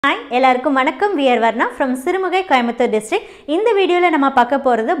Hi, எல்லாருக்கும் வணக்கம். We are Varnaa from Sirumugai, Coimbatore district. இந்த வீடியோல நம்ம பார்க்க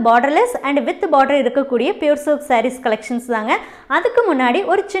போறது borderless and with border இருக்கக்கூடிய pure silk sarees collections தாங்க. அதுக்கு முன்னாடி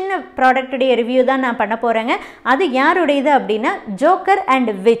ஒரு சின்ன ப்ராடக்ட் உடைய ரிவ்யூ தான் நான் பண்ண போறேங்க. அது யாருடையது அப்படினா Joker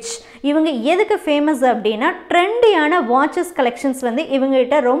and Witch. இவங்க எதுக்கு ஃபேமஸ் அப்படினா ட்ரெண்டியான வாட்சஸ் கலெக்ஷன்ஸ் வந்து இவங்க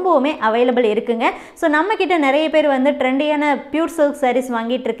கிட்ட ரொம்பவே அவேலபிள் இருக்குங்க. சோ நம்ம கிட்ட நிறைய பேர் வந்து ட்ரெண்டியான pure silk sarees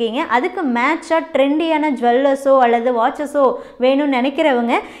வாங்கிட்டு இருக்கீங்க. அதுக்கு மேட்சா ட்ரெண்டியான ஜுவல்லர்ஸோ அல்லது வாட்சஸோ வேணும்னு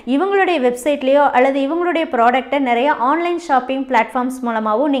நினைக்கிறவங்க இவங்களுடைய வெப்சைட்லயோ அல்லது இவங்களுடைய ப்ராடக்ட்டை நிறைய ஆன்லைன் ஷாப்பிங் பிளாட்ஃபார்ம்ஸ்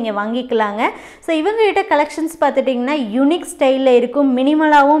மூலமாவும் நீங்க வாங்கிக்கலாங்க. சோ இவங்க கிட்ட கலெக்ஷன்ஸ் பார்த்துட்டீங்கன்னா யூனிக் ஸ்டைல்ல இருக்கும்,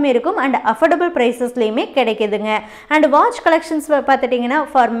 மினிமலாவும் இருக்கும் and affordable pricesலயுமே கிடைக்குதுங்க. and watch collections பார்த்துட்டீங்கன்னா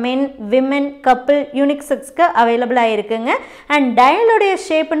for men, women, couple, unisex-க்கு அவேலபிளா இருக்குங்க. and dial உடைய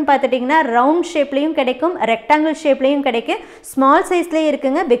ஷேப்னு பார்த்துட்டீங்கன்னா ரவுண்ட் ஷேப்லயும் கிடைக்கும், ரெக்டாங்கிள் ஷேப்லயும் கிடைக்கும், ஸ்மால் சைஸ்லயும்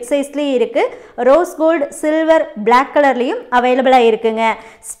இருக்குங்க, பிக் சைஸ்லயும் இருக்கு, ரோஸ் கோல்ட், சில்வர், பிளாக் கலர்லயும் அவேலபிளா இருக்குங்க.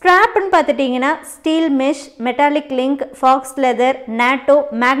 ஸ்ட்ராப்னு பார்த்துட்டீங்கன்னா steel mesh, metallic link, Fox leather, NATO,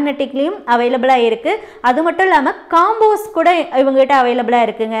 மேக்னெட்டிக்லயும் அவைலபிளா இருக்கு. அது மட்டும் இல்லாம காம்போஸ் கூட இவங்ககிட்ட அவைலபிளா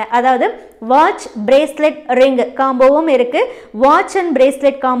இருக்குங்க. அதாவது வாட்ச், பிரேஸ்லெட், ரிங் காம்போவும் இருக்கு, வாட்ச் அண்ட்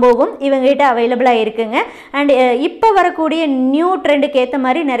பிரேஸ்லெட் காம்போவும் இவங்ககிட்ட அவைலபிளா இருக்குங்க. அண்ட் இப்போ வரக்கூடிய நியூ ட்ரெண்டுக்கு ஏற்ற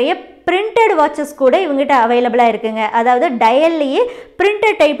மாதிரி நிறைய பிரிண்டட் வாட்சஸ் கூட இவங்ககிட்ட அவைலபிளா இருக்குங்க. அதாவது டயல்லையே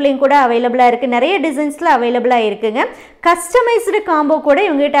பிரிண்டட் டைப்லையும் கூட அவைலபிளா இருக்கு, நிறைய டிசைன்ஸ்ல அவைலபிளா இருக்குங்க. கஸ்டமைஸ்டு காம்போ கூட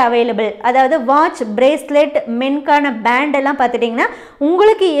இவங்ககிட்ட அவைலபிள். அதாவது வாட்ச், பிரேஸ்லெட், மென்கான பேண்ட் எல்லாம் பார்த்துட்டிங்கன்னா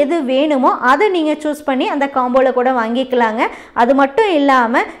உங்களுக்கு எது வேணுமோ அதை நீங்கள் சூஸ் பண்ணி அந்த காம்போவில் கூட வாங்கிக்கலாங்க. அது மட்டும்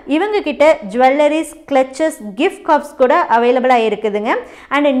இல்லாமல் இவங்க கிட்ட ஜுவல்லரிஸ், கிளச்சஸ், கிஃப்ட் காப்ஸ் கூட அவைலபிளாக இருக்குதுங்க.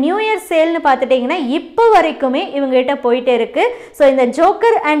 அண்ட் நியூ இயர் சேல்னு பார்த்துட்டிங்கன்னா இப்போ வரைக்குமே இவங்ககிட்ட போயிட்டு இருக்கு. ஸோ இந்த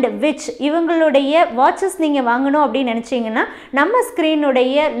ஜோக்கர் அண்ட் விச் இவங்களுடைய வாட்சஸ் நீங்கள் வாங்கணும் அப்படின்னு நினச்சிங்கன்னா நம்ம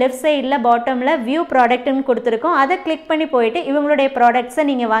ஸ்க்ரீனுடைய லெஃப்ட் சைடில் பாட்டமில் வியூ ப்ராடக்ட்னு கொடுத்துருக்கோம். அதை கிளிக் பண்ணி போயிட்டு இவங்களுடைய ப்ராடக்ட்ஸை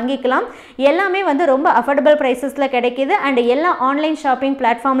நீங்கள் வாங்கிக்கலாம். எல்லாமே வந்து ரொம்ப அஃபோர்டபுள் ப்ரைஸஸில் கிடைக்கிது. அண்ட் எல்லா ஆன்லைன் ஷாப்பிங்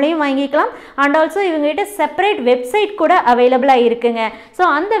பிளாட்ஃபார்ம்லையும் வாங்கிக்கலாம். அண்ட் ஆல்சோ இவங்ககிட்ட செப்பரேட் வெப்சைட் கூட அவைலபிளாக இருக்குங்க. ஸோ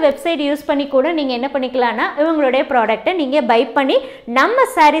அந்த வெப்சைட் யூஸ் பண்ணி கூட நீங்கள் என்ன பண்ணிக்கலாம்னா இவங்களுடைய ப்ராடக்ட்டை நீங்கள் பை பண்ணி நம்ம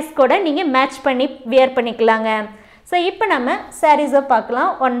சாரீஸ் கூட நீங்கள் மேட்ச் பண்ணி வியர் பண்ணிக்கலாங்க. ஸோ இப்போ நம்ம சாரீஸை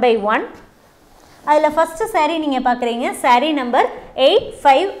பார்க்கலாம் ஒன் பை ஒன். அதில் ஃபஸ்ட்டு சாரீ நீங்கள் பார்க்குறீங்க, சாரீ நம்பர்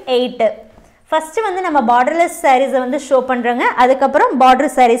 858. ஃபஸ்ட்டு வந்து நம்ம பார்டர்லெஸ் சாரீஸை வந்து ஷோ பண்ணுறோங்க, அதுக்கப்புறம்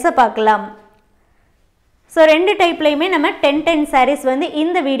பார்டர் சாரீஸை பார்க்கலாம். ஸோ ரெண்டு டைப்லையுமே நம்ம 10 சாரீஸ் வந்து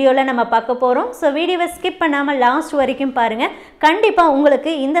இந்த வீடியோவில் நம்ம பார்க்க போகிறோம். ஸோ வீடியோவை ஸ்கிப் பண்ணாமல் லாஸ்ட் வரைக்கும் பாருங்கள், கண்டிப்பாக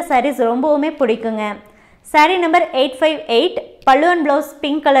உங்களுக்கு இந்த சாரீஸ் ரொம்பவுமே பிடிக்குங்க. சாரீ நம்பர் 858, பல்லு அண்ட் ப்ளவுஸ்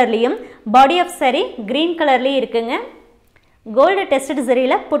பிங்க் கலர்லேயும், பாடி ஆஃப் சாரீ க்ரீன் கலர்லேயும் இருக்குங்க. கோல்டு டெஸ்டட்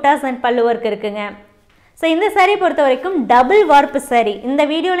சரியில் புட்டாஸ் அண்ட் பல்லு ஒர்க் இருக்குங்க. ஸோ இந்த சாரீ பொறுத்த வரைக்கும் டபுள் வார்ப்பு சாரீ. இந்த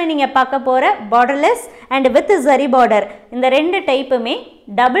வீடியோவில் நீங்கள் பார்க்க போகிற borderless and with zari border இந்த ரெண்டு டைப்புமே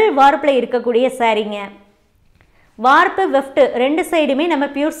டபுள் வார்ப்பில் இருக்கக்கூடிய சாரீங்க. வார்ப்பு வெஃப்ட் ரெண்டு சைடுமே நம்ம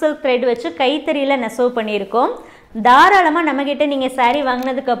பியூர் சில்க் த்ரெட் வச்சு கைத்தறியில் நெசவு பண்ணியிருக்கோம். தாராளமாக நம்மக்கிட்ட நீங்கள் சாரீ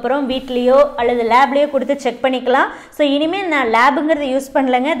வாங்கினதுக்கப்புறம் வீட்லேயோ அல்லது லேப்லேயோ கொடுத்து செக் பண்ணிக்கலாம். ஸோ இனிமேல் நான் லேபுங்கிறத யூஸ்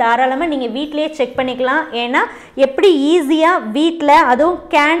பண்ணலைங்க, தாராளமாக நீங்கள் வீட்லேயே செக் பண்ணிக்கலாம். ஏன்னா எப்படி ஈஸியாக வீட்டில் அதுவும்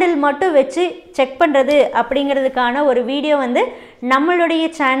கேண்டில் மட்டும் வச்சு செக் பண்ணுறது அப்படிங்கிறதுக்கான ஒரு வீடியோ வந்து நம்மளுடைய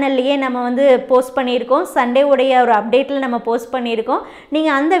சேனல்லையே நம்ம வந்து போஸ்ட் பண்ணியிருக்கோம். சண்டே உடைய ஒரு அப்டேட்டில் நம்ம போஸ்ட் பண்ணியிருக்கோம்.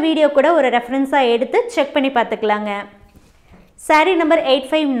 நீங்கள் அந்த வீடியோ கூட ஒரு ரெஃபரன்ஸாக எடுத்து செக் பண்ணி பார்த்துக்கலாங்க. சாரீ நம்பர்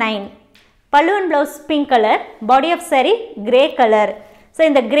 859, பல்லு and blouse pink colour, body of sari grey colour. So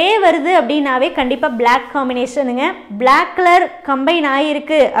இந்த கிரே வருது அப்படின்னாவே கண்டிப்பாக பிளாக் காம்பினேஷனுங்க. பிளாக் கலர் கம்பைன்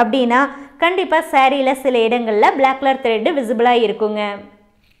ஆகிருக்கு அப்படின்னா கண்டிப்பாக சாரியில் சில இடங்களில் பிளாக் கலர் த்ரெட்டு விசிபிளாக இருக்குங்க.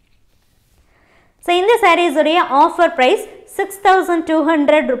 ஸோ இந்த சாரீஸுடைய ஆஃபர் ப்ரைஸ்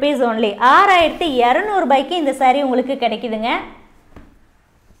 6200 rupees only. 6200 ரூபாய்க்கு இந்த சாரீ உங்களுக்கு கிடைக்குதுங்க.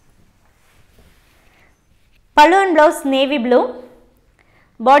 பல்லு and blouse navy blue,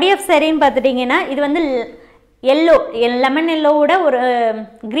 body of சாரின்னு பார்த்துட்டிங்கன்னா இது வந்து எல்லோ, லெமன் எல்லோவோட ஒரு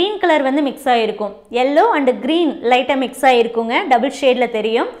க்ரீன் கலர் வந்து மிக்ஸ் ஆகிருக்கும். எல்லோ அண்டு க்ரீன் லைட்டாக மிக்ஸ் ஆகிருக்குங்க, டபுள் ஷேடில்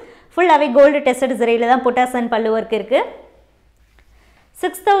தெரியும். ஃபுல்லாகவே கோல்டு டெஸ்டட் சரியில் தான் புட்டாஸ் அண்ட் பல்லு ஒர்க் இருக்குது.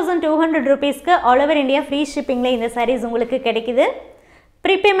 6200 rupeesக்கு ஆல் ஓவர் இந்தியா ஃப்ரீ ஷிப்பிங்கில் இந்த சாரீஸ் உங்களுக்கு கிடைக்குது.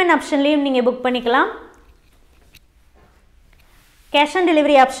 ப்ரீபேமெண்ட் ஆப்ஷன்லேயும் நீங்கள் புக் பண்ணிக்கலாம், கேஷ் ஆன்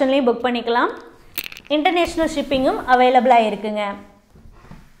டெலிவரி ஆப்ஷன்லேயும் புக் பண்ணிக்கலாம். இன்டர்நேஷ்னல் ஷிப்பிங்கும் அவைலபிளாக இருக்குங்க.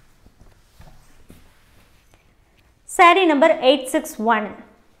 சாரீ நம்பர் 861,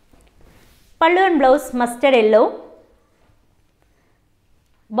 பல்லு and blouse mustard yellow,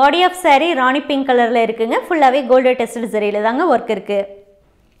 body of sari Rani pink கலரில் இருக்குங்க. ஃபுல்லாகவே கோல்டு டெஸ்டட் சரியில் தாங்க ஒர்க் இருக்குது.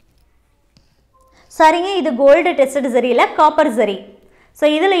 சரிங்க, இது கோல்டு டெஸ்டட் சரியில் காப்பர் சரி. ஸோ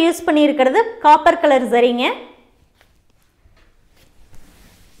இதில் யூஸ் பண்ணியிருக்கிறது காப்பர் கலர் சரிங்க.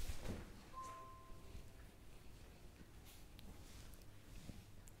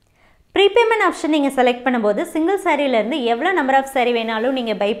 ப்ரீபேமெண்ட் ஆப்ஷன் நீங்கள் செலக்ட் பண்ணும்போது சிங்கிள் சாரீலேருந்து எவ்வளோ நம்பர் ஆஃப் சாரீ வேணாலும்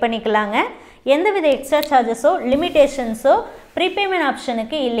நீங்கள் பை பண்ணிக்கலாங்க. எந்தவித எக்ஸ்ட்ரா சார்ஜஸோ லிமிட்டேஷன்ஸோ ப்ரீபேமெண்ட்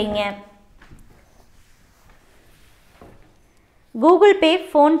ஆப்ஷனுக்கு இல்லைங்க. Google Pay,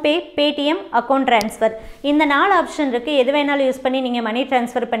 PhonePe, Paytm, account transfer இந்த 4 ஆப்ஷன் இருக்குது. எது வேணாலும் யூஸ் பண்ணி நீங்கள் மணி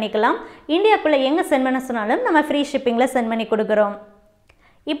ட்ரான்ஸ்ஃபர் பண்ணிக்கலாம். இந்தியாவுக்குள்ளே எங்கே சென்ட் பண்ண சொன்னாலும் நம்ம ஃப்ரீ ஷிப்பிங்கில் சென்ட் பண்ணி கொடுக்குறோம்.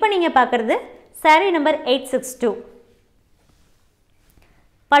 இப்போ நீங்கள் பார்க்குறது சாரீ நம்பர் 862.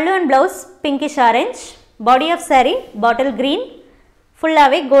 பல்லு and blouse pinkish orange, body of sari bottle green,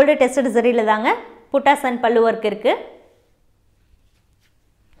 ஃபுல்லாகவே கோல்டு டெஸ்டட் ஜரியில் தாங்க புட்டாஸ் அண்ட் பல்லு ஒர்க் இருக்குது.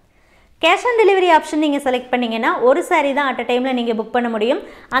 கேஷ் ஆன் டெலிவரி ஆப்ஷன் நீங்கள் செலக்ட் பண்ணிங்கன்னா ஒரு சாரீ தான் அட் அ டைமில் நீங்கள் புக் பண்ண முடியும்.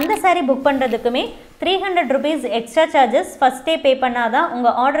 அந்த sari book பண்ணுறதுக்குமே 300 rupees extra charges ஃபஸ்ட்டே பே பண்ணால் தான்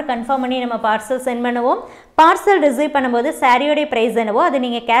உங்கள் ஆர்டர் கன்ஃபார்ம் பண்ணி நம்ம பார்சல் சென்ட் பண்ணுவோம். பார்சல் ரிசீவ் பண்ணும்போது சாரியோடைய ப்ரைஸ் என்னவோ அது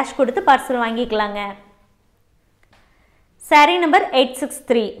நீங்கள் கேஷ் கொடுத்து பார்சல் வாங்கிக்கலாங்க. Sari number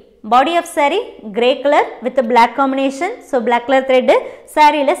 863. Body of sari grey colour with black combination. So black colour thread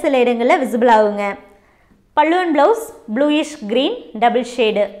சாரியில் சில இடங்களில் விசிபிள் ஆகுங்க. பல்லு and blouse bluish green double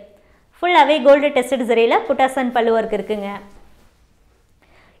shade, ஃபுல்லாகவே கோல்டு டெஸ்டட் ஜரியில் புட்டாஸ் அண்ட் பல்லு ஒர்க் இருக்குங்க.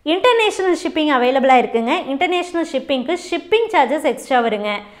 இன்டர்நேஷ்னல் ஷிப்பிங் அவைலபிளாக இருக்குங்க. இன்டர்நேஷ்னல் ஷிப்பிங்க்கு ஷிப்பிங் சார்ஜஸ் எக்ஸ்ட்ரா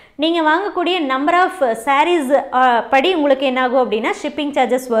வருங்க. நீங்கள் வாங்கக்கூடிய நம்பர் ஆஃப் சாரீஸ் படி உங்களுக்கு என்னாகும் அப்படின்னா ஷிப்பிங்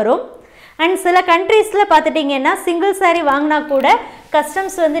சார்ஜஸ் வரும். அண்ட் சில கண்ட்ரீஸில் பார்த்துட்டிங்கன்னா சிங்கிள் சாரீ வாங்கினா கூட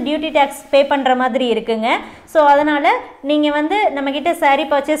கஸ்டம்ஸ் டியூட்டி டேக்ஸ் பே பண்ணுற மாதிரி இருக்குங்க. ஸோ அதனால் நீங்கள் நம்மக்கிட்ட சாரீ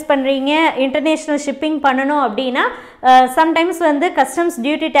பர்ச்சேஸ் பண்ணுறீங்க, இன்டர்நேஷ்னல் ஷிப்பிங் பண்ணணும் அப்படின்னா சம்டைம்ஸ் கஸ்டம்ஸ்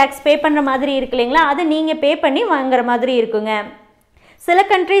டியூட்டி டேக்ஸ் பே பண்ணுற மாதிரி இருக்கு இல்லைங்களா, அது நீங்கள் பே பண்ணி வாங்குற மாதிரி இருக்குங்க. சில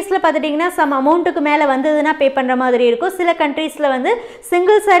கண்ட்ரீஸில் பார்த்துட்டிங்கன்னா சம் அமௌண்ட்டுக்கு மேலே வந்ததுன்னா பே பண்ணுற மாதிரி இருக்கும். சில கண்ட்ரீஸில்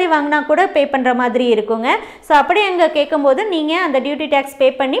சிங்கிள் சாரீ வாங்கினா கூட பே பண்ணுற மாதிரி இருக்குங்க. ஸோ அப்படி அங்கே கேட்கும்போது நீங்கள் அந்த டியூட்டி டேக்ஸ் பே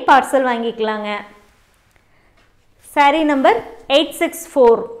பண்ணி பார்சல் வாங்கிக்கலாங்க. சாரீ நம்பர்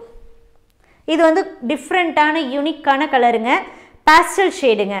 864. இது டிஃப்ரெண்ட்டான யூனிக்கான கலருங்க, பேஸ்டல்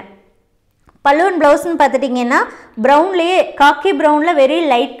ஷேடுங்க. பல்லு அண்ட் ப்ளவுஸ்ன்னு பார்த்துட்டிங்கன்னா ப்ரௌன்லேயே காக்கி ப்ரௌனில் வெரி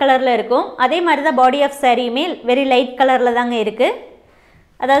லைட் கலரில் இருக்கும். அதே மாதிரி தான் பாடி ஆஃப் சாரியுமே வெரி லைட் கலரில் தாங்க இருக்குது.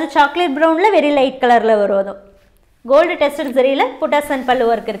 அதாவது சாக்லேட் ப்ரௌனில் வெரி லைட் கலரில் வரும். அதுவும் கோல்டு டெஸ்டட் ஜரியில் புட்டாஸ் அண்ட் பல்லு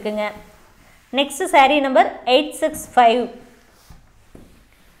ஒர்க் இருக்குங்க. Next sari number 865.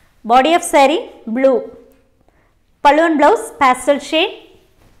 Body of sari blue, பல்லு and blouse pastel shade,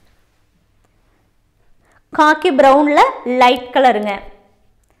 khaki ப்ரௌனில் light கலருங்க.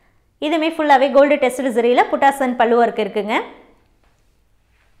 இதுவுமே ஃபுல்லாகவே கோல்டு டெஸ்டட் ஜரியில் புட்டாஸ் அண்ட் பல்லு ஒர்க் இருக்குங்க.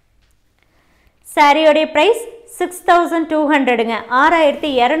 சாரியோடைய ப்ரைஸ் 6200ங்க.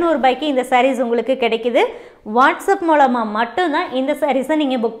 6200 ரூபாய்க்கு இந்த சாரீஸ் உங்களுக்கு கிடைக்குது. வாட்ஸ்அப் மூலமாக மட்டும்தான் இந்த சாரீஸை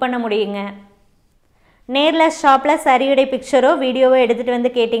நீங்கள் புக் பண்ண முடியுங்க. நேரில் ஷாப்பில் சாரியோடைய பிக்சரோ வீடியோவோ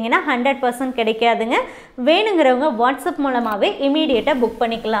எடுத்துகிட்டு கேட்டிங்கன்னா 100% கிடைக்காதுங்க. வேணுங்கிறவங்க வாட்ஸ்அப் மூலமாகவே இமீடியட்டாக புக்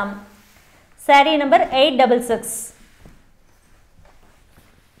பண்ணிக்கலாம். Sari number 866.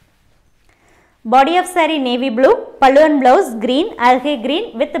 Body of sari navy blue, பல்லு and blouse green அல்கே green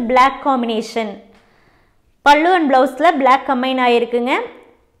with black combination. பல்லு அண்ட் ப்ளவுஸில் black combine ஆகிருக்குங்க.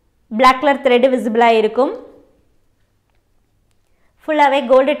 Black colour thread விசிபிளாக இருக்கும். ஃபுல்லாகவே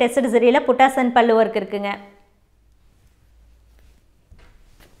கோல்டு டெஸ்டட் ஜரியில் புட்டாஸ் அண்ட் பல்லு ஒர்க் இருக்குங்க.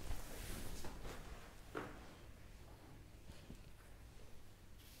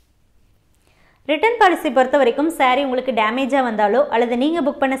 ரிட்டர்ன் பாலிசி பொறுத்த வரைக்கும் சாரீ உங்களுக்கு டேமேஜாக வந்தாலோ அல்லது நீங்கள்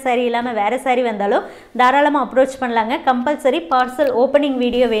புக் பண்ண சாரீ இல்லாமல் வேறு சாரீ வந்தாலோ தாராளமாக அப்ரோச் பண்ணலாங்க. கம்பல்சரி பார்சல் ஓப்பனிங்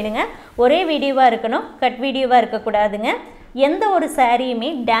வீடியோ வேணுங்க. ஒரே வீடியோவாக இருக்கணும், கட் வீடியோவாக இருக்கக்கூடாதுங்க. எந்த ஒரு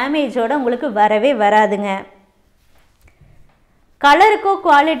சாரியுமே டேமேஜோடு உங்களுக்கு வரவே வராதுங்க. கலருக்கோ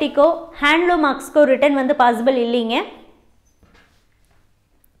குவாலிட்டிக்கோ ஹேண்ட்லூம் மார்க்ஸ்க்கோ ரிட்டர்ன் பாசிபிள் இல்லைங்க.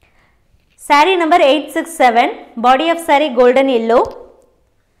 Sari number 867. Body of sari golden yellow,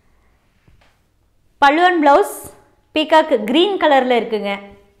 பல்லு அண்ட் ப்ளவுஸ் பீகாக் கிரீன் கலரில் இருக்குங்க.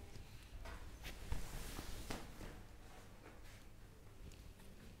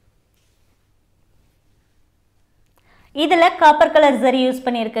 இதில் காப்பர் கலர் ஜரி யூஸ்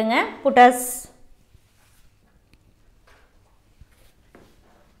பண்ணியிருக்குங்க. புட்டாஸ்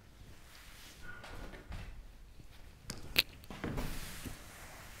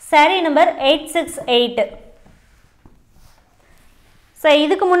சாரீ நம்பர் 868. ஸோ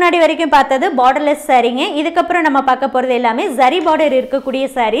இதுக்கு முன்னாடி வரைக்கும் பார்த்தது பார்டர்லெஸ் சாரீங்க. இதுக்கப்புறம் நம்ம பார்க்க போகிறது எல்லாமே ஜரி பார்டர் இருக்கக்கூடிய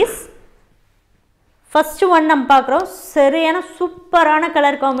சாரீஸ். ஃபஸ்ட்டு ஒன் நம்ம பார்க்குறோம். சரியான சூப்பரான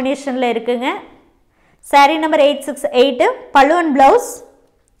கலர் காம்பினேஷனில் இருக்குங்க. சாரீ நம்பர் 868. பல்லு அண்ட் ப்ளவுஸ்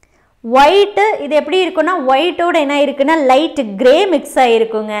ஒயிட்டு. இது எப்படி இருக்குன்னா ஒயிட்டோட என்ன இருக்குன்னா light grey mix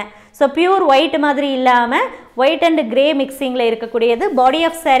ஆகிருக்குங்க. So pure white மாதிரி இல்லாமல் ஒயிட் அண்ட் கிரே மிக்சிங்கில் இருக்கக்கூடியது. Body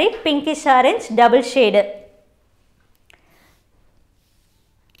of sari pinkish orange double shade.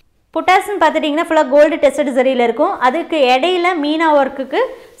 புட்டாஸ்ன்னு பார்த்துட்டிங்கன்னா ஃபுல்லாக கோல்டு டெஸ்டட் ஜரியில் இருக்கும். அதுக்கு இடையில மீனா ஒர்க்குக்கு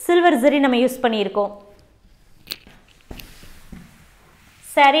சில்வர் ஜரி நம்ம யூஸ் பண்ணியிருக்கோம்.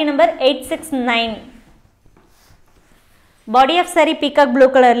 saree number 869. Body of saree peacock blue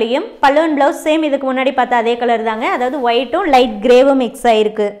கலர்லேயும், பல்லு அண்ட் ப்ளவுஸ் சேம் இதுக்கு முன்னாடி பார்த்தா அதே கலர் தாங்க, அதாவது ஒயிட்டும் லைட் கிரேவும் மிக்ஸ்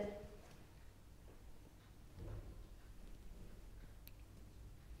ஆகிருக்கு.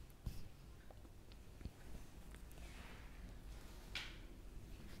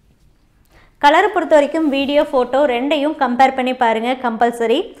 கலரை பொறுத்த வரைக்கும் வீடியோ ஃபோட்டோ ரெண்டையும் கம்பேர் பண்ணி பாருங்கள்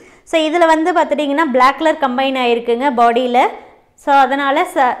கம்பல்சரி. ஸோ இதில் வந்து பார்த்துட்டிங்கன்னா பிளாக் கலர் கம்பைன் ஆகிருக்குங்க பாடியில். ஸோ அதனால்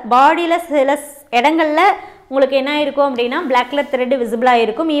பாடியில் சில இடங்களில் உங்களுக்கு என்ன இருக்கும் அப்படின்னா பிளாக் கலர் த்ரெட் விசிபிளாக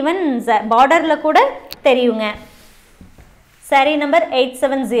இருக்கும். ஈவன் பார்டரில் கூட தெரியுங்க. saree number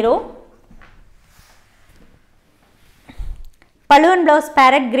 870. பல்லு அண்ட் ப்ளவுஸ்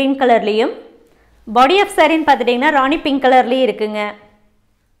பேரட் க்ரீன் கலர்லேயும், பாடி ஆஃப் சாரின்னு பார்த்துட்டிங்கன்னா ராணி பிங்க் கலர்லேயும் இருக்குங்க.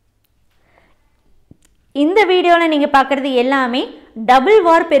 இந்த வீடியோவில் நீங்கள் பார்க்குறது எல்லாமே டபுள்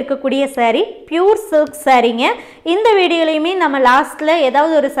வார்ப் இருக்கக்கூடிய saree, பியூர் சில்க் சாரீங்க. இந்த வீடியோலையுமே நம்ம லாஸ்ட்டில்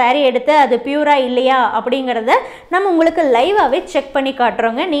ஏதாவது ஒரு saree எடுத்து அது பியூராக இல்லையா அப்படிங்கிறத நம்ம உங்களுக்கு லைவாகவே செக் பண்ணி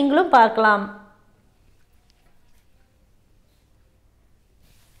காட்டுறோங்க, நீங்களும் பார்க்கலாம்.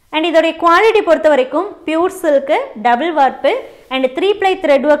 அண்ட் இதோடைய குவாலிட்டி பொறுத்த வரைக்கும் பியூர் சில்க்கு, டபுள் வார்ப்பு அண்ட் 3 ply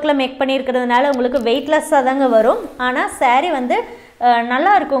த்ரெட் ஒர்க்கில் மேக் பண்ணியிருக்கிறதுனால உங்களுக்கு வெயிட்லெஸ்ஸாக தாங்க வரும். ஆனால் saree வந்து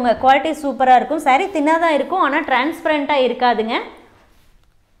நல்லா இருக்குங்க, குவாலிட்டி சூப்பராக இருக்கும். saree தின்னாக தான் இருக்கும், ஆனால் டிரான்ஸ்பரண்ட்டாக இருக்காதுங்க.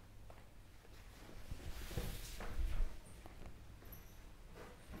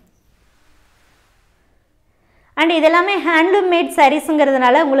 அண்ட் இதெல்லாமே ஹேண்ட்லூம் மேட்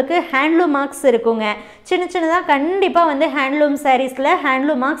சாரீஸுங்கிறதுனால உங்களுக்கு ஹேண்ட்லூம் மார்க்ஸ் இருக்குங்க. சின்ன சின்னதாக கண்டிப்பாக வந்து ஹேண்ட்லூம் சாரீஸில்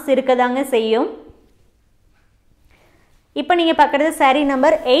ஹேண்ட்லூம் மார்க்ஸ் இருக்க தாங்க செய்யும். இப்போ நீங்கள் பார்க்குறது saree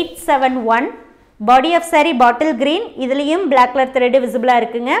number 871. Body of saree bottle green, இதுலேயும் பிளாக் கலர் த்ரெட் விசிபிளாக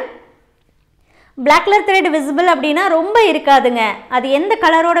இருக்குங்க. பிளாக் கலர் த்ரெட் விசிபிள் அப்படின்னா ரொம்ப இருக்காதுங்க, அது எந்த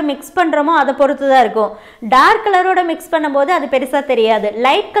கலரோட மிக்ஸ் பண்ணுறோமோ அதை பொறுத்து தான் இருக்கும். டார்க் கலரோட மிக்ஸ் பண்ணும்போது அது பெருசாக தெரியாது,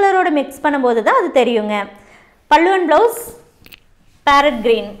 லைட் கலரோட மிக்ஸ் பண்ணும்போது தான் அது தெரியுங்க. பல்லு and blouse farad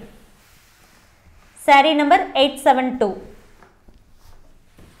green. saree number 872.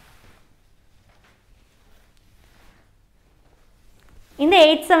 இந்த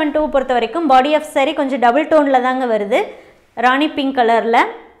 872 பொறுத்த வரைக்கும் பாடி ஆஃப் saree கொஞ்சம் டபுள் டோனில் தாங்க வருது, ராணி பிங்க்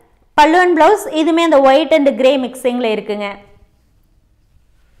கலரில். பல்லு அண்ட் ப்ளவுஸ் இதுவுமே அந்த ஒயிட் அண்ட் கிரே மிக்சிங்கில் இருக்குங்க.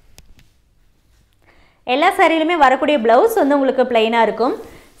 எல்லா சாரியிலுமே வரக்கூடிய ப்ளவுஸ் வந்து உங்களுக்கு பிளைனாக இருக்கும்.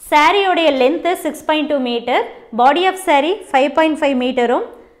 சாரியோடைய length 6.2 metre, body of saree 5.5 மீட்டரும்,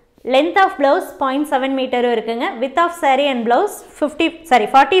 length of blouse 0.7 மீட்டரும் இருக்குங்க. With of saree and blouse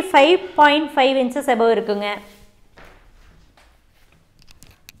 45.5 inches above இருக்குங்க.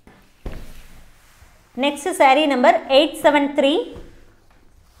 Next saree number 873.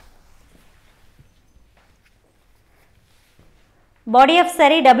 Body of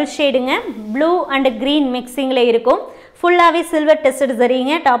saree double ஷேடுங்க, blue and green மிக்சிங்கில் இருக்கும். ஃபுல்லாகவே சில்வர் டெஸ்டட்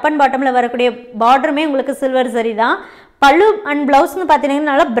சரிங்க. டாப் அண்ட் பாட்டமில் வரக்கூடிய பார்டருமே உங்களுக்கு சில்வர் சரி தான். பல்லு அண்ட் ப்ளவுஸ்னு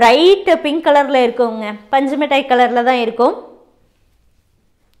பார்த்தீங்கன்னா நல்லா பிரைட் பிங்க் கலரில் இருக்குங்க, பஞ்சு மிட்டாய் கலரில் தான் இருக்கும்.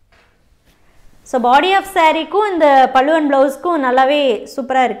 ஸோ பாடி ஆஃப் சாரீக்கும் இந்த பல்லு அண்ட் ப்ளவுஸ்க்கும் நல்லாவே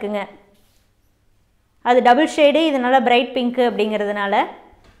சூப்பராக இருக்குங்க. அது டபுள் ஷேடு, இது நல்லா பிரைட் பிங்க்கு அப்படிங்கிறதுனால.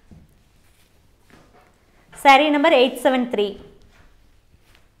 saree number 873.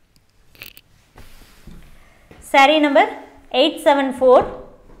 saree number 874.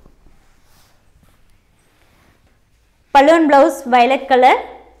 பல்லு and blouse violet colour,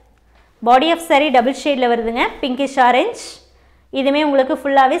 body of saree double ஷேடில் வருதுங்க, பிங்கிஷ் ஆரஞ்ச். இதுவுமே உங்களுக்கு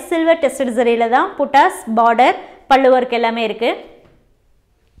ஃபுல்லாகவே சில்வர் டெஸ்டட் சரியில் தான் புட்டாஸ், பார்டர், பல்லு ஒர்க் எல்லாமே இருக்குது.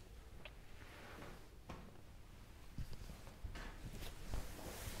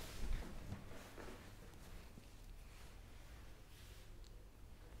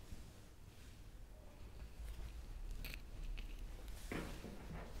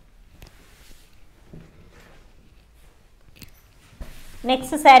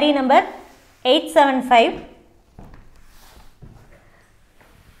 Next saree number 875.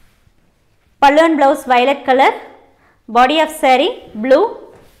 Pallu and blouse violet color. Body of saree blue.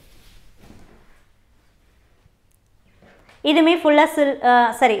 இதுமே ஃபுல்லா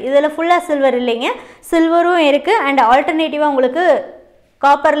இதுல ஃபுல்லா சில்வர் இல்லைங்க, சில்வரும் இருக்கு அண்ட் ஆல்டர்னேட்டிவா உங்களுக்கு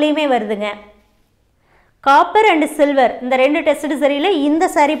காப்பர்லயுமே வருதுங்க. காப்பர் அண்ட் சில்வர் இந்த ரெண்டு டெஸ்டட் சரியில இந்த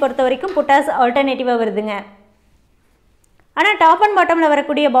saree பொறுத்த வரைக்கும் புட்டாஸ் ஆல்டர்னேட்டிவா வருதுங்க. ஆனால் டாப் அண்ட் பாட்டமில்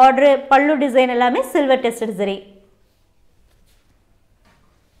வரக்கூடிய பார்டரு, பல்லு டிசைன் எல்லாமே சில்வர் டெஸ்டட் சரி.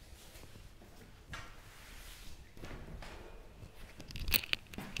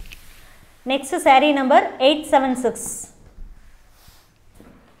 Next saree number 876.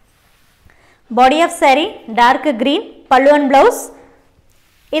 Body of saree dark green, பல்லு அண்ட் ப்ளவுஸ்.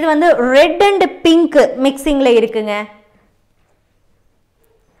 இது வந்து ரெட் அண்ட் பிங்க் மிக்சிங்கில் இருக்குங்க.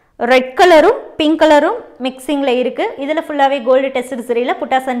 ரெட் கலரும் பிங்க் கலரும் மிக்சிங்கில் இருக்குது. இதில் ஃபுல்லாகவே கோல்டு டெஸ்டட் சரியில்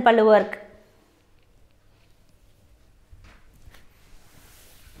புட்டாஸ் அண்ட் பல்லு ஒர்க்.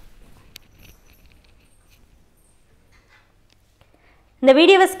 இந்த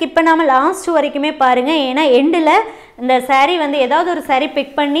வீடியோவை ஸ்கிப் பண்ணாமல் லாஸ்ட் வரைக்குமே பாருங்கள். ஏன்னா எண்டில் இந்த saree வந்து ஏதாவது ஒரு saree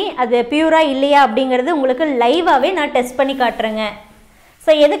பிக் பண்ணி அது பியூராக இல்லையா அப்படிங்கிறது உங்களுக்கு லைவாகவே நான் டெஸ்ட் பண்ணி காட்டுறேங்க.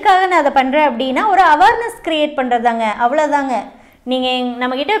 ஸோ எதுக்காக நான் அதை பண்ணுறேன் அப்படின்னா ஒரு அவேர்னஸ் க்ரியேட் பண்ணுறதாங்க, அவ்வளோதாங்க. நீங்கள்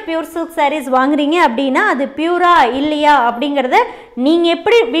நம்மக்கிட்ட பியூர் சில்க் sarees வாங்குறீங்க அப்படின்னா அது பியூராக இல்லையா அப்படிங்கிறத நீங்கள்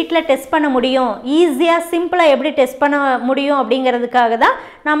எப்படி வீட்டில் டெஸ்ட் பண்ண முடியும், ஈஸியாக சிம்பிளாக எப்படி டெஸ்ட் பண்ண முடியும் அப்படிங்கிறதுக்காக தான்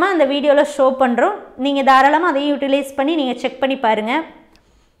நம்ம அந்த வீடியோவில் ஷோ பண்ணுறோம். நீங்கள் தாராளமாக அதையும் யூட்டிலைஸ் பண்ணி நீங்கள் செக் பண்ணி பாருங்கள்.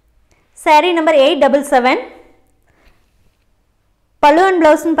 saree number 877. பல்லு அண்ட்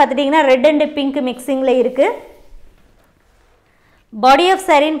ப்ளவுஸ்ன்னு பார்த்துட்டிங்கன்னா ரெட் அண்ட் பிங்க் மிக்சிங்கில் இருக்குது. பாடி ஆஃப்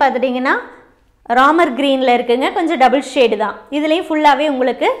சாரின்னு பார்த்துட்டிங்கன்னா ராமர் க்ரீனில் இருக்குங்க, கொஞ்சம் டபுள் ஷேடு தான். இதுலேயும் ஃபுல்லாகவே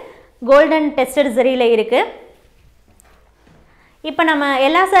உங்களுக்கு கோல்டன் டெஸ்டட் சரியில் இருக்குது. இப்போ நம்ம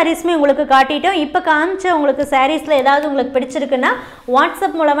எல்லா சாரீஸுமே உங்களுக்கு காட்டிட்டோம். இப்போ காமிச்ச உங்களுக்கு சாரீஸில் ஏதாவது உங்களுக்கு பிடிச்சிருக்குன்னா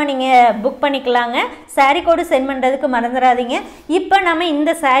வாட்ஸ்அப் மூலமாக நீங்கள் புக் பண்ணிக்கலாங்க. சாரீ கோடு சென்ட் பண்ணுறதுக்கு மறந்துடாதீங்க. இப்போ நம்ம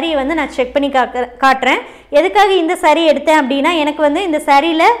இந்த சாரியை வந்து நான் செக் பண்ணி காட்டுறேன். எதுக்காக இந்த சாரீ எடுத்தேன் அப்படின்னா எனக்கு வந்து இந்த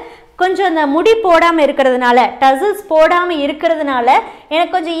சாரியில் கொஞ்சம் அந்த முடி போடாமல் இருக்கிறதுனால, டசல்ஸ் போடாமல் இருக்கிறதுனால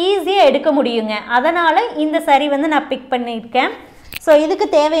எனக்கு கொஞ்சம் ஈஸியாக எடுக்க முடியுங்க. அதனால் இந்த சாரீ வந்து நான் பிக் பண்ணியிருக்கேன். ஸோ இதுக்கு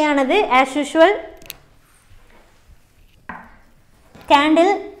தேவையானது as usual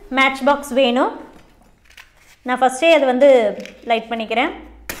candle match box வேணும். நான் ஃபஸ்ட்டே அது வந்து லைட் பண்ணிக்கிறேன்.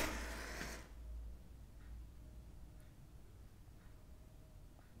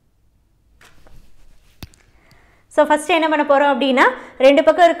 ஸோ ஃபஸ்ட்டு என்ன பண்ண போகிறோம் அப்படின்னா ரெண்டு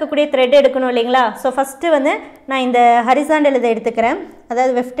பக்கம் இருக்கக்கூடிய த்ரெட் எடுக்கணும் இல்லைங்களா. ஸோ ஃபஸ்ட்டு வந்து நான் இந்த ஹரிசாண்டல் இதை எடுத்துக்கிறேன்,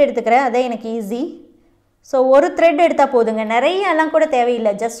 அதாவது வெஃப்ட் எடுத்துக்கிறேன். அதே எனக்கு ஈஸி. ஸோ ஒரு த்ரெட் எடுத்தால் போதுங்க, நிறைய எல்லாம் கூட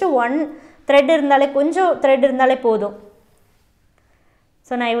தேவையில்லை. ஜஸ்ட்டு ஒன் த்ரெட் இருந்தாலே, கொஞ்சம் த்ரெட் இருந்தாலே போதும்.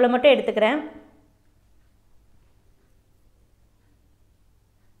 ஸோ நான் இவ்வளோ மட்டும் எடுத்துக்கிறேன்.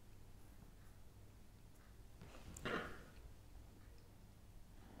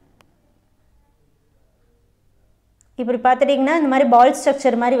 இப்படி பார்த்துட்டிங்கன்னா இந்த மாதிரி பால்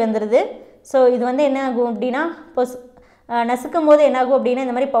ஸ்ட்ரக்சர் மாதிரி வந்துடுது. ஸோ இது வந்து என்ன ஆகும் அப்படின்னா நசுக்கும் போது என்ன ஆகும் அப்படின்னா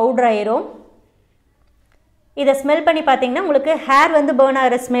இந்த மாதிரி பவுடர் ஆயிரும். இதை ஸ்மெல் பண்ணி பார்த்தீங்கன்னா உங்களுக்கு ஹேர் வந்து பேர்ன்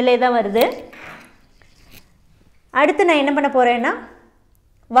ஆகிற ஸ்மெல்லே தான் வருது. அடுத்து நான் என்ன பண்ண போகிறேன்னா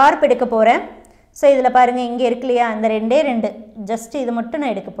வார்ப்பு எடுக்க போகிறேன். ஸோ இதில் பாருங்கள், இங்கே இருக்கு இல்லையா, அந்த ரெண்டு ஜஸ்ட் இது மட்டும்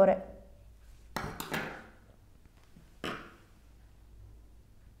நான் எடுக்க போகிறேன்.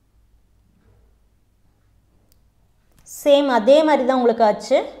 சேம் அதே மாதிரி தான் உங்களுக்கு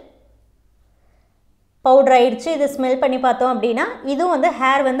ஆச்சு. பவுடர் ஆயிடுச்சு. இதை ஸ்மெல் பண்ணி பார்த்தோம் அப்படின்னா இதுவும் வந்து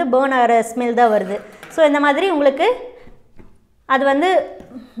ஹேர் வந்து பேர்ன் ஆகிற ஸ்மெல் தான் வருது. ஸோ இந்த மாதிரி உங்களுக்கு அது வந்து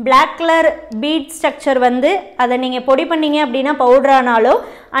பிளாக் கலர் பீட் ஸ்ட்ரக்சர் வந்து அதை நீங்கள் பொடி பண்ணிங்க அப்படின்னா பவுடர் ஆனாலும்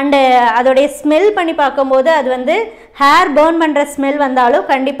அண்டு அதோடைய ஸ்மெல் பண்ணி பார்க்கும்போது அது வந்து ஹேர் பேர்ன் பண்ணுற ஸ்மெல் வந்தாலும்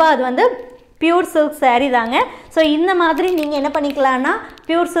கண்டிப்பாக அது வந்து பியூர் சில்க் சாரீ தாங்க. ஸோ இந்த மாதிரி நீங்கள் என்ன பண்ணிக்கலாம்னா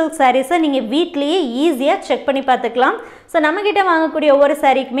பியூர் சில்க் சாரீஸை நீங்கள் வீட்லேயே ஈஸியாக செக் பண்ணி பார்த்துக்கலாம். ஸோ நம்மக்கிட்ட வாங்கக்கூடிய ஒவ்வொரு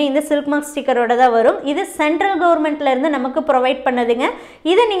சாரீக்குமே இந்த சில்க் மார்க் ஸ்டிக்கரோட தான் வரும். இது சென்ட்ரல் கவர்மெண்ட்லேருந்து நமக்கு ப்ரொவைட் பண்ணதுங்க.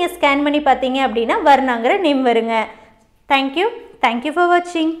 இதை நீங்கள் ஸ்கேன் பண்ணி பார்த்தீங்க அப்படின்னா வர்ணாங்கிற நேம் வருங்க. தேங்க்யூ ஃபார்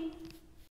வாட்சிங்.